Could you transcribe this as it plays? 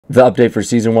The update for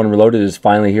Season 1 Reloaded is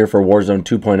finally here for Warzone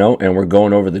 2.0, and we're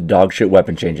going over the dogshit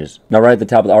weapon changes. Now, right at the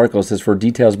top of the article, it says, for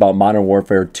details about Modern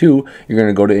Warfare 2, you're going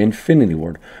to go to Infinity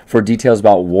Ward. For details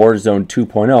about Warzone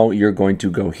 2.0, you're going to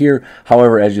go here.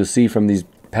 However, as you'll see from these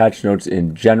patch notes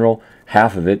in general,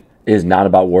 half of it is not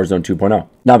about Warzone 2.0.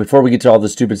 Now, before we get to all the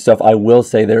stupid stuff, I will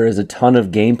say there is a ton of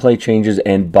gameplay changes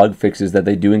and bug fixes that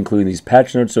they do include in these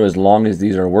patch notes, so as long as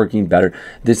these are working better,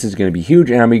 this is going to be huge,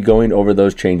 and I'm going to be going over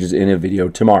those changes in a video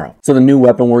tomorrow. So the new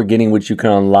weapon we're getting, which you can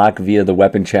unlock via the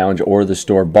weapon challenge or the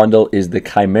store bundle, is the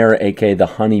Chimera, aka the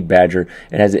Honey Badger.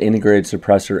 It has an integrated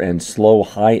suppressor and slow,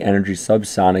 high-energy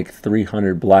subsonic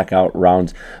 300 blackout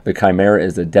rounds. The Chimera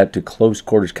is adept to close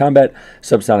quarters combat.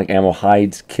 Subsonic ammo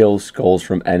hides, kills skulls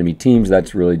from enemy teams.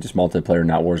 That's really just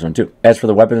multiplayer, not Warzone 2. As for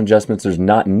the weapon adjustments, there's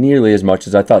not nearly as much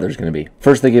as I thought there's going to be.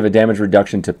 First, they gave a damage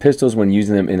reduction to pistols when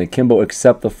using them in akimbo,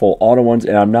 except the full auto ones,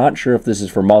 and I'm not sure if this is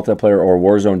for multiplayer or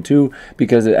Warzone 2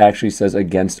 because it actually says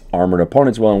against armored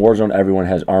opponents. Well, in Warzone, everyone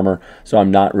has armor, so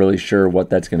I'm not really sure what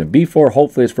that's going to be for.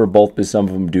 Hopefully, it's for both, but some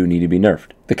of them do need to be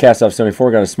nerfed. The Cast-Off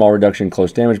 74 got a small reduction in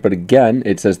close damage, but again,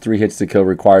 it says 3 hits to kill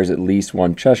requires at least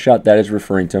 1 chest shot. That is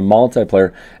referring to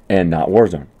multiplayer and not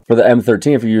Warzone. For the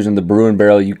M13, if you're using the Bruin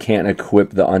barrel, you can't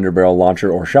equip the underbarrel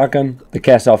launcher or shotgun. The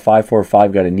Cast-Off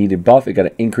 545 got a needed buff. It got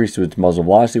an increase to its muzzle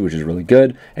velocity, which is really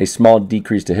good. A small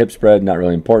decrease to hip spread, not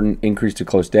really important. Increase to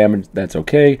close damage, that's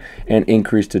okay. And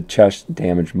increase to chest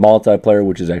damage multiplayer,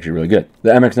 which is actually really good.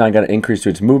 The MX9 got an increase to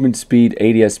its movement speed,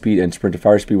 ADS speed, and sprint to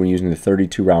fire speed when using the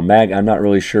 32-round mag. I'm not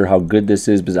really sure how good this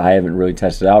is because I haven't really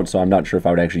tested it out, so I'm not sure if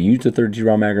I would actually use the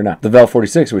 32-round mag or not. The Vel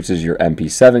 46, which is your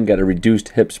MP7, got a reduced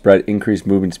hip spread, increased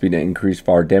movement speed, and increased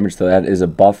fire damage, so that is a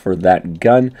buff for that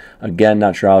gun. Again,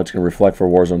 not sure how it's going to reflect for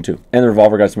Warzone 2. And the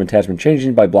revolver got some attachment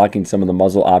changing by blocking some of the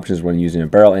muzzle options when using a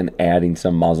barrel and adding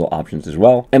some muzzle options as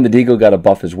well. And the Deagle got a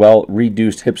buff as well.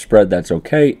 Reduced hip spread, that's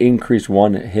okay. Increased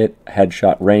one hit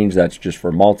headshot range, that's just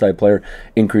for multiplayer.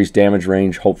 Increased damage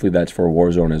range, hopefully that's for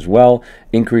Warzone as well.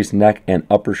 Increased neck and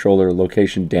upper shoulder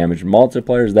location damage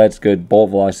multipliers, that's good.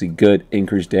 Bolt velocity, good.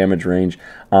 Increased damage range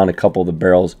on a couple of the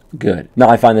barrels, good. Now,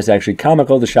 I find this actually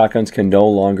comical. The shotguns can no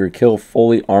longer kill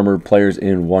fully armored players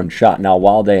in one shot. Now,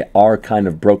 while they are kind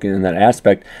of broken in that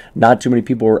aspect, not too many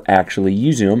people are actually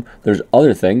using them. There's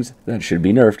other things that should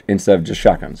be nerfed instead of just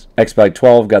shotguns. Expedite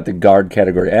 12 got the guard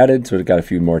category added, so it got a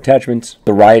few more attachments.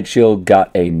 The riot shield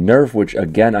got a nerf, which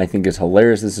again, I think is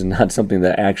hilarious. This is not something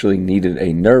that actually needed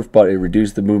a nerf, but it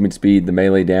reduced the movement speed, the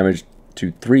melee damage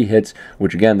to 3 hits,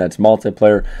 which again, that's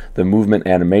multiplayer. The movement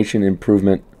animation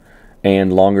improvement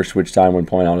and longer switch time when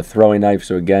pulling out a throwing knife.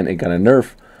 So again, it got a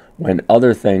nerf when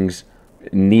other things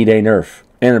need a nerf.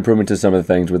 And improvement to some of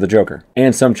the things with the Joker.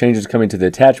 And some changes coming to the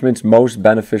attachments. Most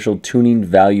beneficial tuning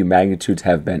value magnitudes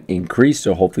have been increased,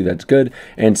 so hopefully that's good.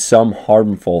 And some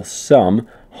harmful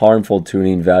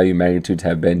tuning value magnitudes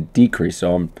have been decreased.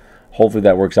 So hopefully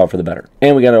that works out for the better.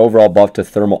 And we got an overall buff to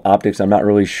thermal optics. I'm not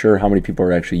really sure how many people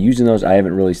are actually using those. I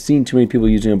haven't really seen too many people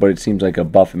using them, but it seems like a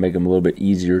buff and make them a little bit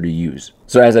easier to use.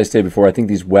 So as I stated before, I think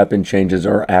these weapon changes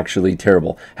are actually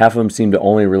terrible. Half of them seem to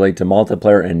only relate to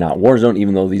multiplayer and not Warzone,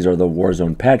 even though these are the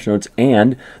Warzone patch notes,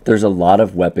 and there's a lot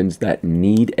of weapons that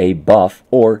need a buff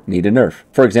or need a nerf.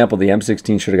 For example, the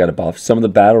M16 should have got a buff, some of the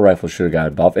battle rifles should have got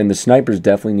a buff, and the snipers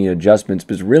definitely need adjustments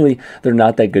because really, they're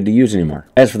not that good to use anymore.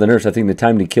 As for the nerfs, I think the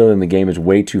time to kill in the game is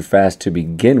way too fast to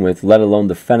begin with, let alone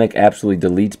the Fennec absolutely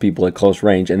deletes people at close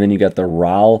range, and then you got the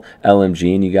RAL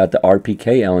LMG and you got the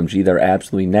RPK LMG. They're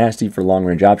absolutely nasty for long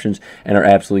range options and are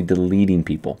absolutely deleting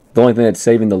people. The only thing that's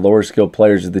saving the lower skill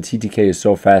players is the TTK is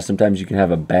so fast, sometimes you can have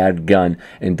a bad gun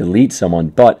and delete someone,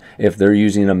 but if they're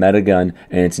using a meta gun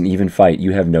and it's an even fight,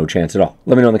 you have no chance at all.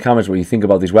 Let me know in the comments what you think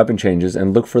about these weapon changes,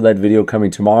 and look for that video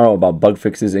coming tomorrow about bug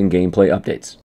fixes and gameplay updates.